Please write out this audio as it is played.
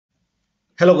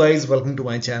Hello guys, welcome to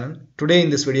my channel. Today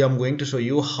in this video I'm going to show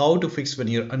you how to fix when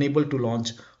you're unable to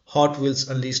launch Hot Wheels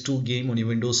Unleashed 2 game on your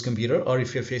Windows computer or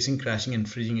if you're facing crashing and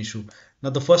freezing issue.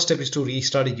 Now the first step is to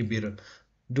restart your computer.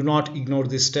 Do not ignore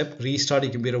this step. Restart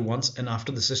your computer once and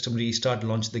after the system restart,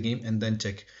 launch the game and then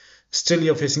check. Still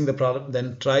you're facing the problem,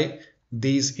 then try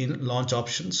these in launch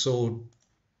options. So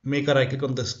make a right click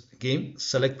on this game,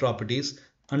 select properties.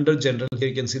 Under general, here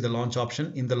you can see the launch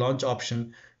option. In the launch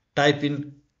option, type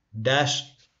in dash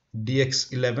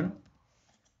dx11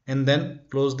 and then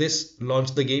close this,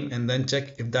 launch the game and then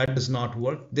check. If that does not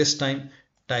work, this time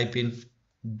type in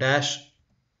dash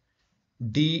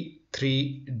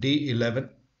d3d11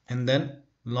 and then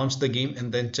launch the game and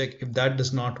then check. If that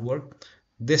does not work,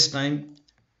 this time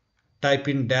type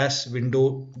in dash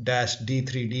window dash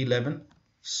d3d11.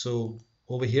 So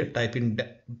over here type in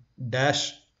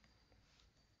dash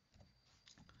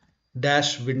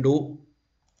window,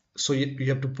 so you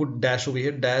have to put dash over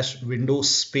here, dash window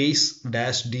space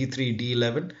dash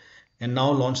d3d11 and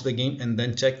now launch the game and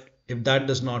then check. If that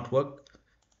does not work,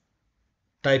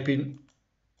 type in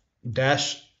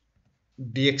dash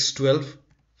dx12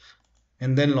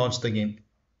 and then launch the game.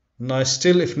 Now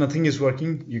still if nothing is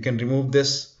working, you can remove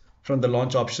this from the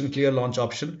launch option, clear launch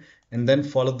option, and then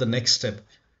follow the next step.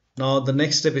 Now the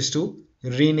next step is to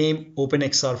rename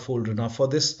OpenXR folder. Now for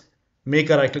this,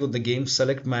 make a right click on the game,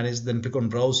 select manage, then click on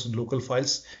browse local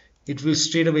files. It will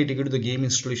straight away take you to the game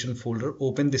installation folder.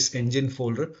 Open this engine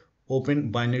folder,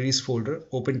 open binaries folder,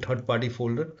 open third party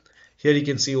folder. Here you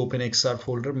can see OpenXR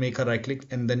folder. Make a right click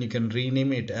and then you can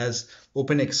rename it as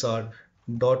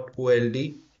OpenXR.old.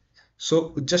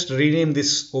 So just rename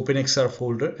this OpenXR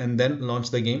folder and then launch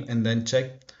the game and then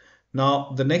check.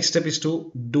 Now the next step is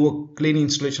to do a clean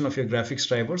installation of your graphics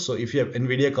driver. So if you have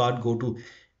NVIDIA card, go to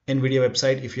NVIDIA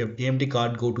website. If you have AMD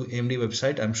card, go to AMD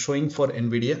website. I'm showing for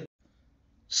NVIDIA.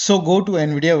 So go to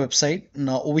NVIDIA website.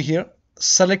 Now over here,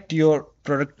 select your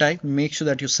product type. Make sure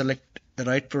that you select the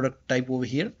right product type over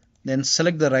here. Then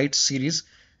select the right series.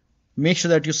 Make sure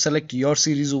that you select your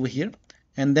series over here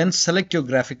and then select your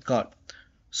graphic card.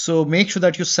 So make sure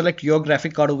that you select your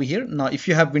graphic card over here. Now if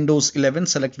you have Windows 11,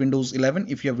 select Windows 11.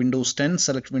 If you have Windows 10,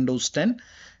 select Windows 10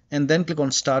 and then click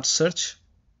on start search.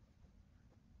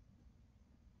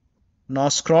 Now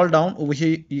scroll down over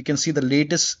here, you can see the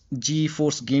latest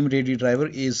GeForce Game Ready driver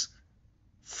is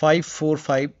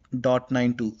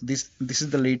 545.92. This is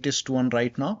the latest one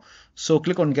right now. So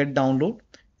click on get download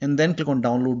and then click on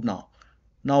download now.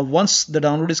 Now once the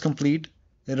download is complete,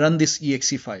 run this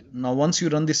exe file. Now once you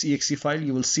run this exe file,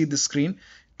 you will see the screen.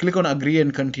 Click on agree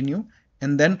and continue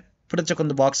and then put a check on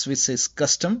the box which says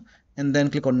custom and then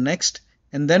click on next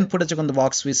and then put a check on the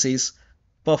box which says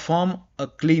perform a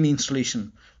clean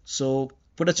installation. So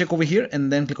put a check over here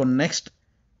and then click on next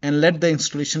and let the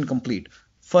installation complete.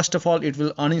 First of all, it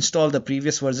will uninstall the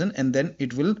previous version and then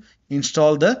it will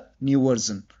install the new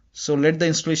version. So let the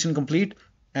installation complete,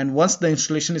 and once the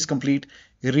installation is complete,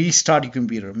 restart your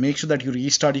computer. Make sure that you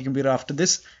restart your computer after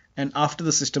this, and after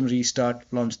the system restart,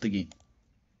 launch the game.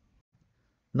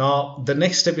 Now the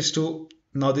next step is to,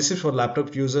 now this is for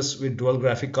laptop users with dual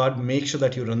graphic card. Make sure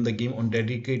that you run the game on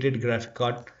dedicated graphic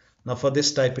card. Now for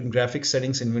this, type in graphics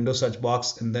settings in Windows search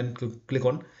box and then click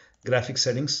on graphics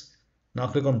settings. Now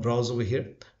click on browse over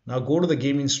here. Now go to the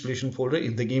game installation folder.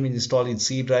 If the game is installed in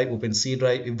C drive, open C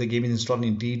drive. If the game is installed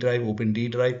in D drive, open D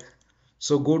drive.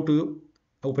 So go to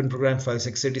open program files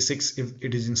x86 if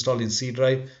it is installed in C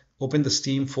drive. Open the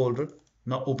Steam folder.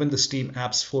 Now open the Steam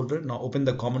apps folder. Now open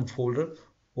the common folder.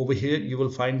 Over here you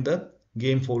will find the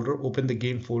game folder. Open the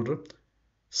game folder.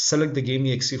 Select the game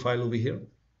exe file over here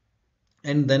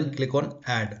and then click on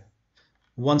add.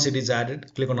 Once it is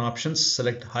added, click on options,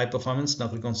 select high performance. Now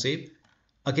click on save.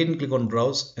 Again click on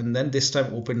browse and then this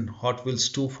time open Hot Wheels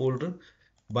 2 folder,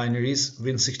 binaries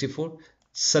Win64.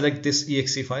 Select this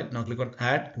exe file. Now click on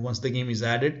add. Once the game is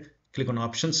added, click on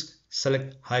options,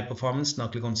 select high performance. Now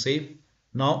click on save.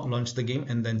 Now launch the game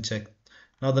and then check.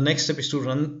 Now the next step is to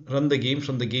run the game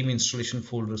from the game installation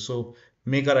folder. So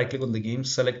make a right click on the game,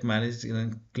 select manage and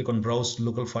then click on browse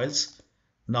local files.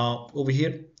 Now over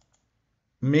here,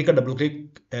 make a double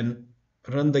click and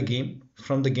run the game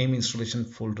from the game installation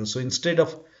folder. So instead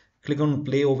of click on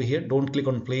play over here, don't click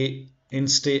on play in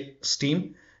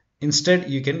Steam. Instead,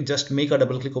 you can just make a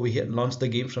double click over here, launch the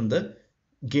game from the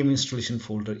game installation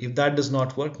folder. If that does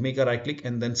not work, make a right click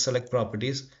and then select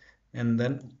properties and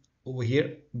then over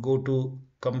here go to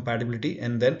compatibility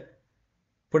and then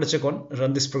put a check on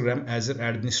run this program as an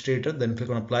administrator, then click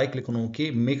on apply, click on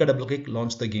OK, make a double click,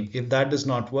 launch the game. If that does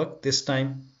not work, this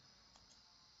time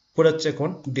put a check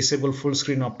on disable full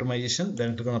screen optimization,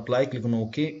 then click on apply, click on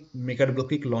OK, make a double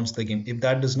click, launch the game. If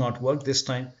that does not work this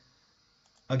time,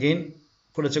 again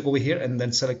put a check over here and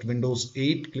then select Windows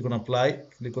 8, click on apply,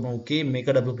 click on OK, make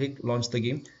a double click, launch the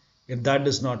game. If that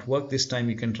does not work this time,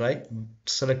 you can try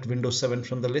select Windows 7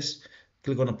 from the list,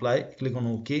 click on apply, click on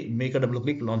OK, make a double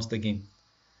click, launch the game.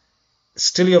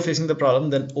 Still you're facing the problem,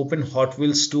 then open Hot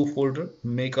Wheels 2 folder,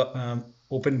 make a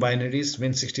open binaries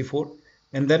Win64,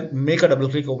 and then make a double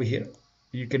click over here.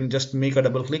 You can just make a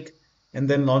double click and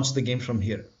then launch the game from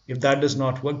here. If that does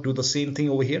not work, do the same thing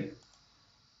over here.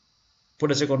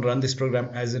 Put a check on run this program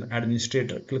as an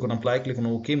administrator, click on apply, click on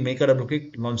OK, make a double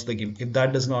click, launch the game. If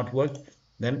that does not work,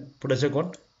 then put a check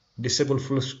on disable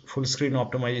full screen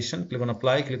optimization, click on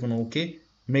apply, click on OK,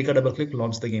 make a double click,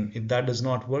 launch the game. If that does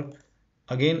not work,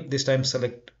 again this time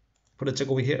put a check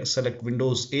over here, select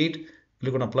Windows 8,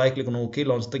 click on apply, click on OK,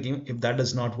 launch the game. If that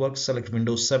does not work, select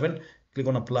Windows 7, click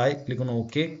on apply, click on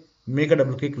OK, make a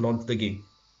double click, launch the game.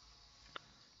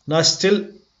 Now still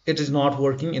it is not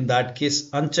working. In that case,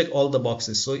 uncheck all the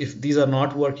boxes. So if these are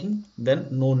not working, then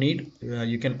no need,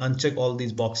 you can uncheck all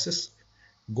these boxes,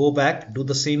 go back, do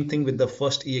the same thing with the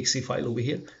first exe file over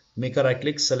here, make a right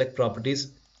click, select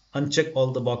properties, uncheck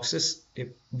all the boxes. If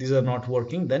these are not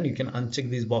working, then you can uncheck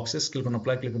these boxes, click on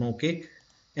apply, click on OK,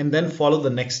 and then follow the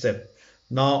next step.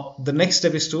 Now the next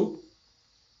step is to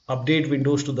update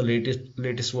Windows to the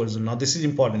latest version. Now this is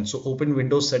important. So open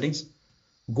Windows settings,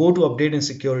 go to update and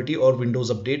security or Windows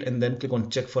update, and then click on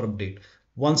check for update.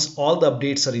 Once all the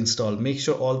updates are installed, make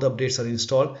sure all the updates are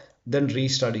installed, then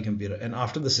restart your computer, and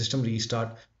after the system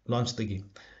restart, launch the game.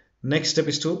 Next step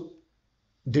is to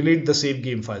delete the save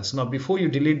game files. Now before you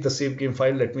delete the save game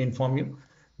file, let me inform you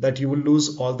that you will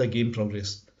lose all the game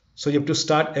progress. So you have to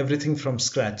start everything from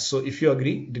scratch. So if you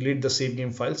agree, delete the save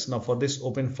game files. Now for this,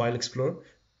 open File Explorer,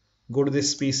 go to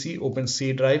this PC, open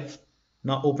C drive.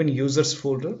 Now open users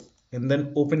folder, and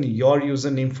then open your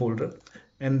username folder,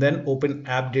 and then open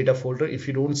app data folder. If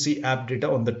you don't see app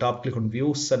data on the top, click on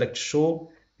view, select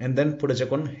show, and then put a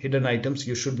check on hidden items.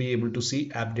 You should be able to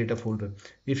see app data folder.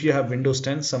 If you have Windows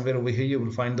 10, somewhere over here you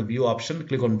will find the view option,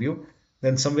 click on view.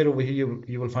 Then somewhere over here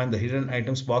you will find the hidden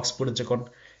items box, put a check on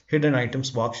hidden items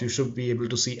box. You should be able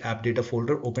to see app data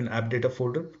folder, open app data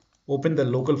folder, open the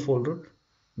local folder.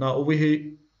 Now over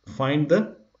here find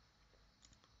the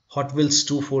Hot Wheels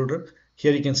 2 folder.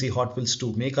 Here you can see Hot Wheels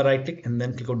 2. Make a right click and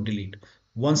then click on delete.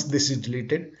 Once this is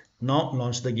deleted, now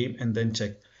launch the game and then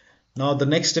check. Now the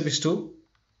next step is to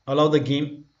allow the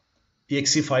game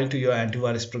exe file to your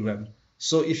antivirus program.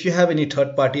 So if you have any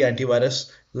third-party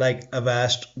antivirus like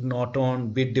Avast,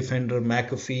 Norton, Bitdefender,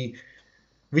 McAfee,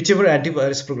 whichever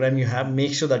antivirus program you have,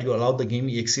 make sure that you allow the game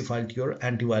exe file to your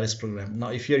antivirus program. Now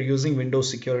if you are using Windows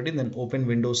security, then open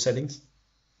Windows settings.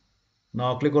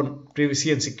 Now click on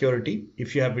privacy and security.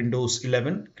 If you have Windows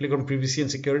 11, click on privacy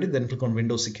and security, then click on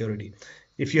Windows security.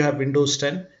 If you have Windows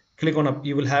 10, click on,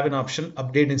 you will have an option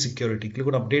update and security. Click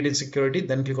on update and security,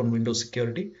 then click on Windows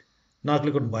security. Now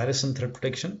click on virus and threat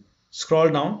protection. Scroll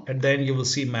down, at the end you will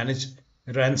see manage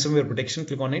ransomware protection.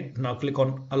 Click on it. Now click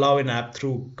on allow an app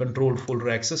through controlled folder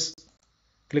access.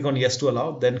 Click on yes to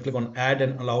allow, then click on add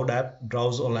an allowed app,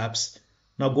 browse all apps.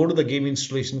 Now go to the game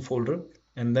installation folder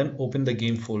and then open the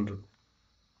game folder.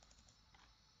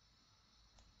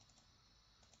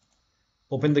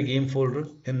 Open the game folder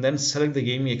and then select the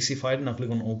game exe file. Now click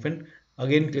on open.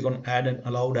 Again click on add an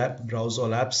allowed app, browse all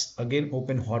apps. Again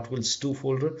open Hot Wheels 2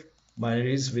 folder,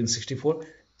 binaries Win64.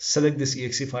 Select this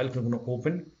exe file, click on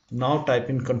open. Now type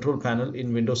in control panel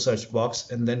in Windows search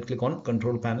box and then click on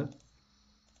control panel.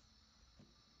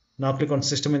 Now click on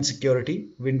system and security,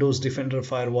 Windows Defender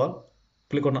Firewall.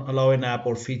 Click on allow an app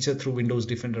or feature through Windows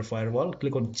Defender Firewall.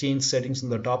 Click on change settings on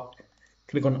the top.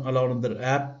 Click on allow another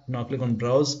app. Now click on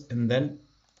browse and then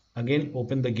again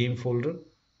open the game folder.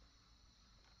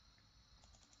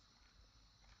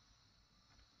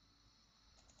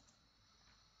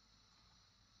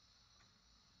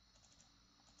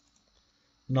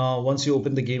 Now once you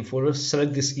open the game folder,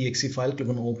 select this exe file, click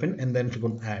on open and then click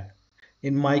on add.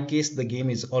 In my case, the game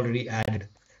is already added.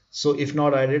 So if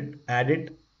not added, add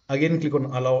it. Again click on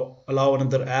allow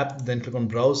another app, then click on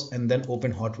browse and then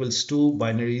open Hot Wheels 2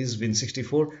 binaries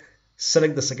Win64.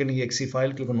 Select the second exe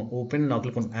file, click on open. Now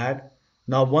click on add.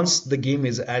 Now once the game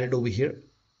is added over here,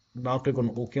 now click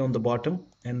on OK on the bottom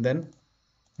and then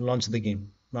launch the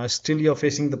game. Now still you're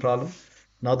facing the problem.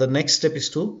 Now the next step is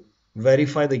to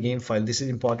verify the game file. This is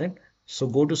important. So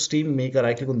go to Steam, make a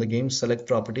right click on the game, select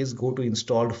properties, go to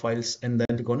installed files and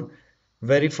then click on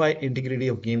verify integrity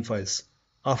of game files.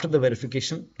 After the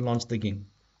verification, launch the game.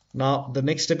 Now, the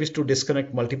next step is to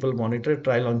disconnect multiple monitor.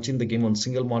 Try launching the game on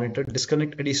single monitor.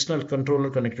 Disconnect additional controller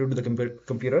connected to the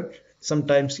computer.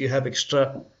 Sometimes you have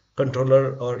extra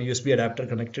controller or USB adapter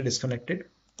connected, disconnected.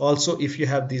 Also, if you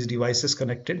have these devices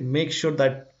connected, make sure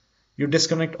that you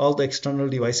disconnect all the external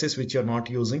devices which you're not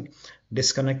using.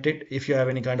 Disconnect it. If you have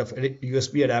any kind of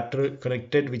USB adapter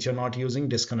connected which you're not using,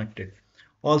 disconnect it.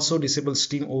 Also, disable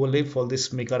Steam overlay. For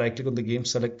this, make a right click on the game,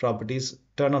 select properties,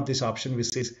 turn off this option which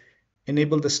says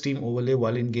enable the Steam overlay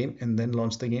while in game, and then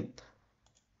launch the game.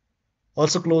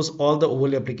 Also close all the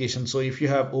overlay applications. So if you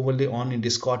have overlay on in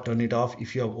Discord, turn it off.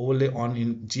 If you have overlay on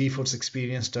in GeForce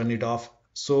Experience, turn it off.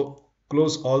 So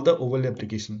close all the overlay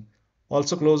application.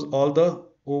 Also close all the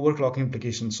overclocking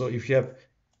applications. So if you have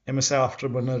MSI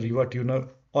Afterburner, Riva Tuner,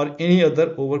 or any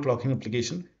other overclocking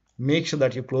application, make sure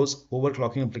that you close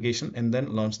overclocking application and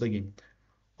then launch the game.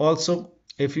 Also,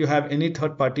 if you have any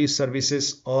third-party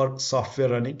services or software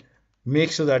running,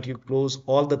 make sure that you close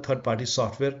all the third-party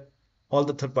software, all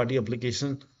the third-party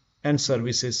applications and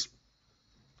services.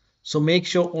 So make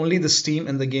sure only the Steam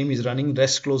and the game is running,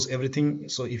 rest close everything.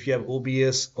 So if you have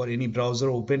OBS or any browser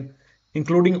open,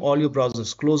 including all your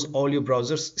browsers, close all your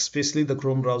browsers, especially the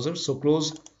Chrome browser. So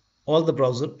close all the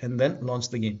browser and then launch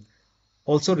the game.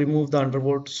 Also remove the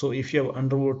underboot. So if you have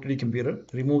underboot computer,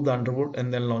 remove the underboot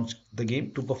and then launch the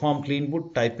game. To perform clean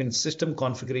boot, type in system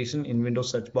configuration in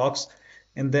Windows search box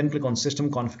and then click on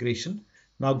system configuration.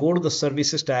 Now go to the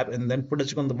services tab and then put a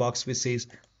check on the box which says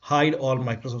hide all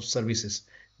Microsoft services.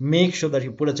 Make sure that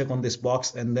you put a check on this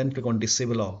box and then click on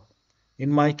disable all. In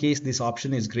my case, this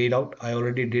option is grayed out. I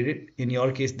already did it. In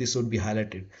your case, this would be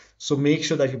highlighted. So make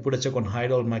sure that you put a check on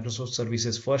hide all Microsoft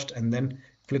services first and then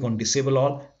click on disable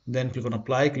all. Then click on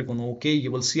apply, click on OK.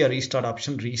 You will see a restart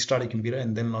option, restart a computer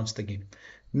and then launch the game.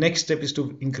 Next step is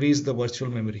to increase the virtual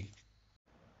memory.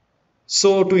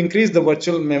 So to increase the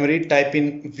virtual memory, type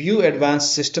in view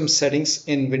advanced system settings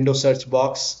in Windows search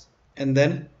box and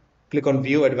then click on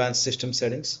view advanced system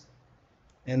settings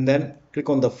and then click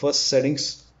on the first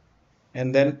settings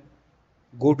and then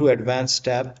go to advanced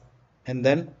tab and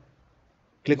then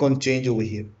click on change over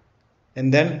here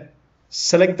and then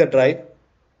select the drive.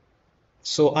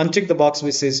 So uncheck the box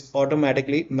which says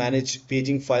automatically manage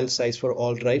paging file size for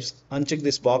all drives. Uncheck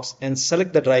this box and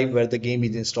select the drive where the game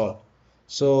is installed.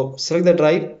 So select the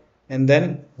drive and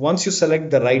then once you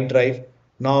select the right drive,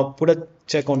 now put a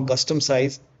check on custom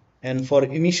size, and for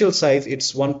initial size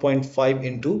it's 1.5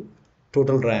 into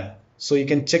total RAM. So you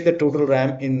can check the total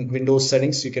RAM in Windows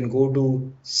settings. You can go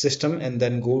to system and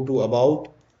then go to about,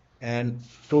 and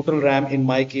total RAM in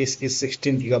my case is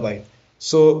 16 gigabyte.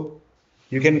 So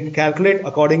you can calculate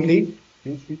accordingly.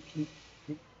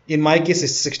 In my case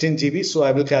it's 16 GB, so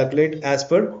I will calculate as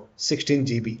per 16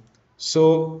 GB.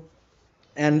 So,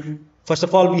 and first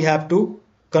of all we have to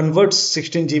convert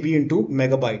 16 GB into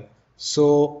megabyte.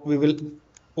 So we will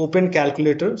open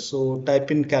calculator. So type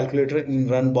in calculator in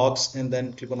run box and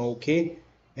then click on OK,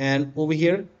 and over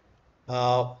here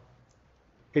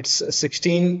it's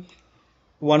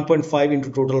 1.5 into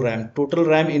total RAM. Total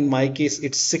RAM in my case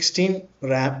it's 16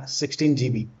 RAM, 16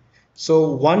 GB.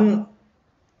 So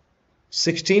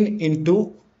 116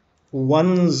 into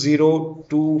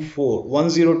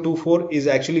 1024 is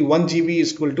actually 1 GB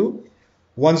is equal to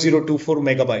 1024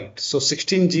 megabyte. So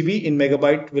 16 GB in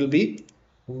megabyte will be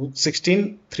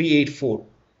 16384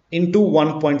 into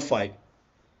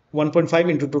 1.5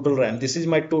 into total RAM. This is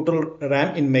my total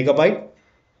RAM in megabyte.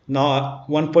 Now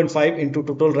 1.5 into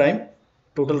total RAM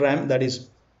that is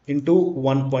into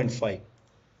 1.5.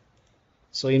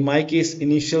 So in my case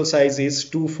initial size is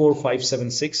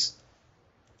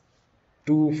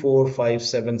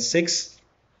 24576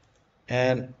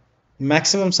 and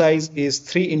maximum size is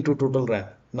 3 into total RAM.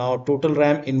 Now total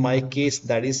RAM in my case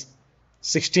that is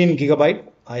 16 gigabyte.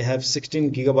 I have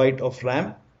 16 gigabyte of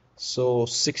RAM. So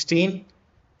 16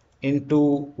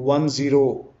 into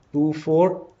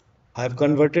 1024. I have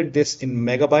converted this in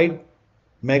megabyte.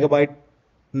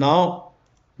 Now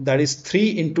that is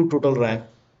 3 into total RAM.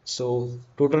 So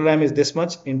total RAM is this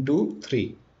much into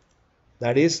 3.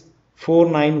 That is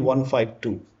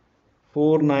 49152.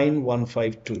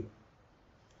 49152.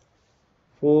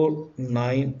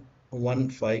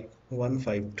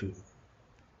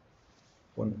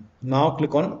 Now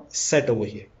click on set over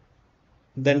here.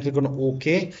 Then click on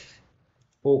OK.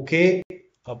 OK.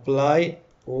 Apply.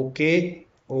 OK.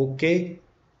 OK.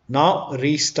 Now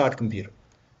restart computer.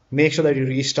 Make sure that you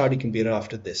restart the computer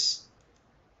after this.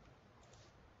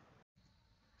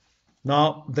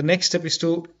 Now the next step is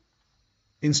to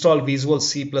install Visual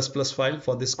C++ file.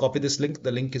 For this, copy this link.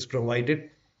 The link is provided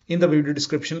in the video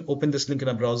description. Open this link in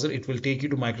a browser. It will take you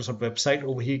to Microsoft website.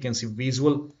 Over here you can see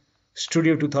Visual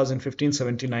Studio 2015,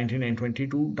 17, 19, and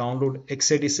 22, download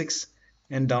x86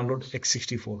 and download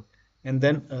x64, and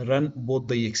then run both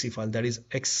the exe file, that is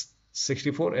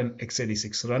x64 and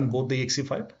x86. Run both the exe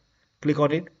file, click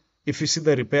on it. If you see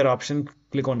the repair option,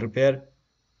 click on repair.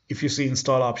 If you see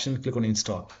install option, click on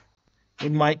install.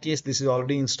 In my case, this is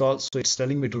already installed, so it's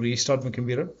telling me to restart my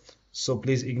computer. So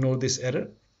please ignore this error.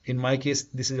 In my case,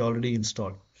 this is already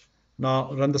installed.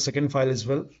 Now run the second file as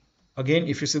well. Again,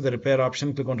 if you see the repair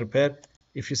option, click on repair.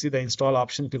 If you see the install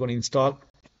option, click on install.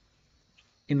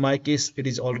 In my case, it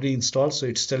is already installed, so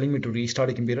it's telling me to restart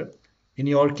a computer. In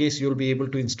your case, you'll be able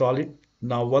to install it.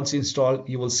 Now once installed,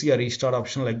 you will see a restart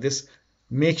option like this.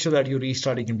 Make sure that you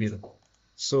restart a computer.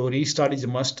 So restart is a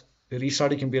must.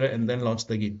 Restart a computer and then launch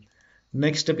the game.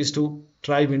 Next step is to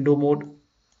try window mode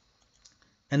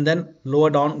and then lower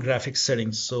down graphics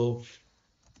settings. So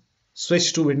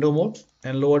switch to window mode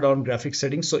and lower down graphics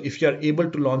settings. So if you are able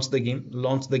to launch the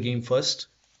game first.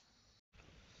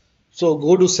 So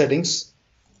go to settings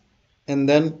and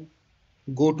then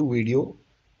go to video.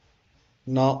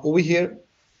 Now over here,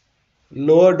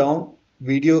 lower down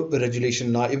video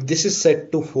resolution. Now if this is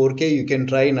set to 4K, you can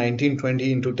try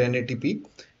 1920 into 1080p.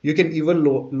 You can even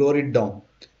lower it down.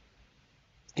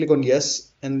 Click on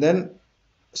yes and then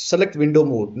select window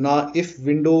mode. Now if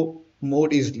window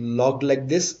mode is locked like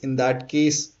this, in that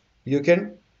case you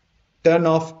can turn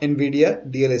off NVIDIA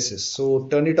DLSS. So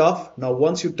turn it off. Now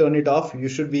once you turn it off, you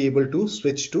should be able to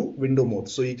switch to window mode.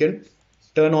 So you can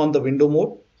turn on the window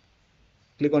mode,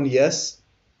 click on yes,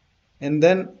 and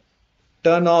then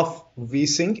turn off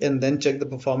VSync and then check the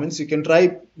performance. You can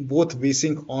try both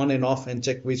VSync on and off and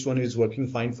check which one is working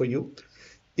fine for you.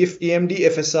 If AMD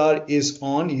FSR is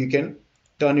on, you can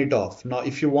turn it off. Now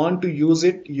if you want to use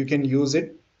it, you can use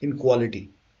it in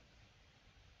quality.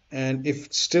 And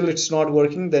if still it's not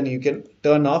working, then you can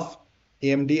turn off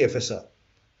AMD FSR.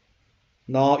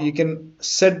 Now you can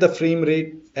set the frame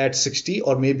rate at 60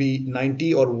 or maybe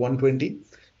 90 or 120.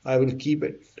 I will keep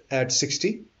it at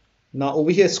 60. Now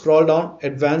over here, scroll down,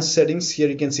 advanced settings. Here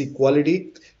you can see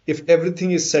quality. If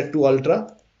everything is set to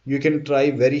ultra, you can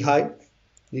try very high.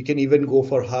 You can even go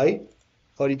for high,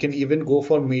 or you can even go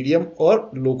for medium or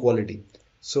low quality.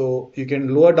 So you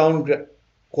can lower down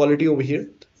quality over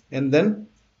here and then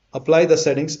apply the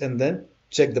settings and then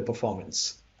check the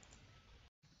performance.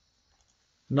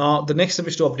 Now the next step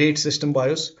is to update system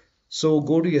BIOS. So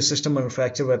go to your system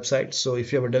manufacturer website. So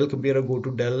if you have a Dell computer, go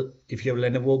to Dell. If you have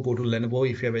Lenovo, go to Lenovo.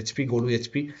 If you have HP, go to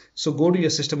HP. So go to your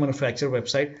system manufacturer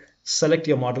website, select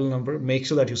your model number, make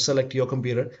sure that you select your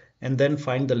computer, and then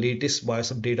find the latest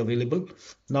BIOS update available.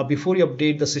 Now before you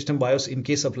update the system BIOS, in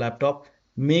case of laptop,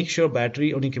 make sure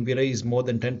battery on your computer is more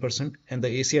than 10% and the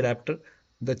AC adapter,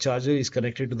 the charger, is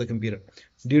connected to the computer.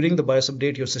 During the BIOS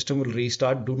update, your system will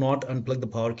restart. Do not unplug the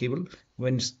power cable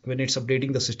when it's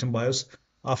updating the system BIOS.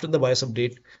 After the BIOS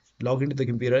update, log into the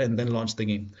computer and then launch the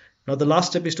game. Now the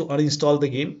last step is to uninstall the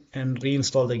game and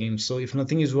reinstall the game. So if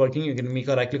nothing is working, you can make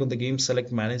a right click on the game,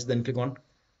 select manage, then click on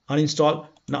uninstall.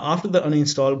 Now after the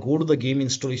uninstall, go to the game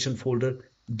installation folder,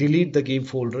 delete the game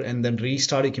folder, and then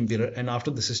restart your computer. And after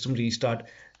the system restart,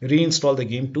 reinstall the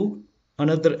game to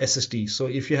another SSD. So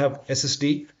if you have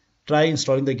SSD, try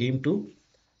installing the game to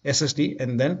SSD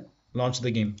and then launch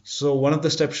the game. So one of the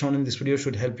steps shown in this video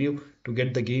should help you to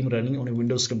get the game running on a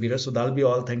Windows computer. So that'll be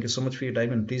all. Thank you so much for your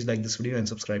time, and please like this video and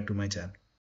subscribe to my channel.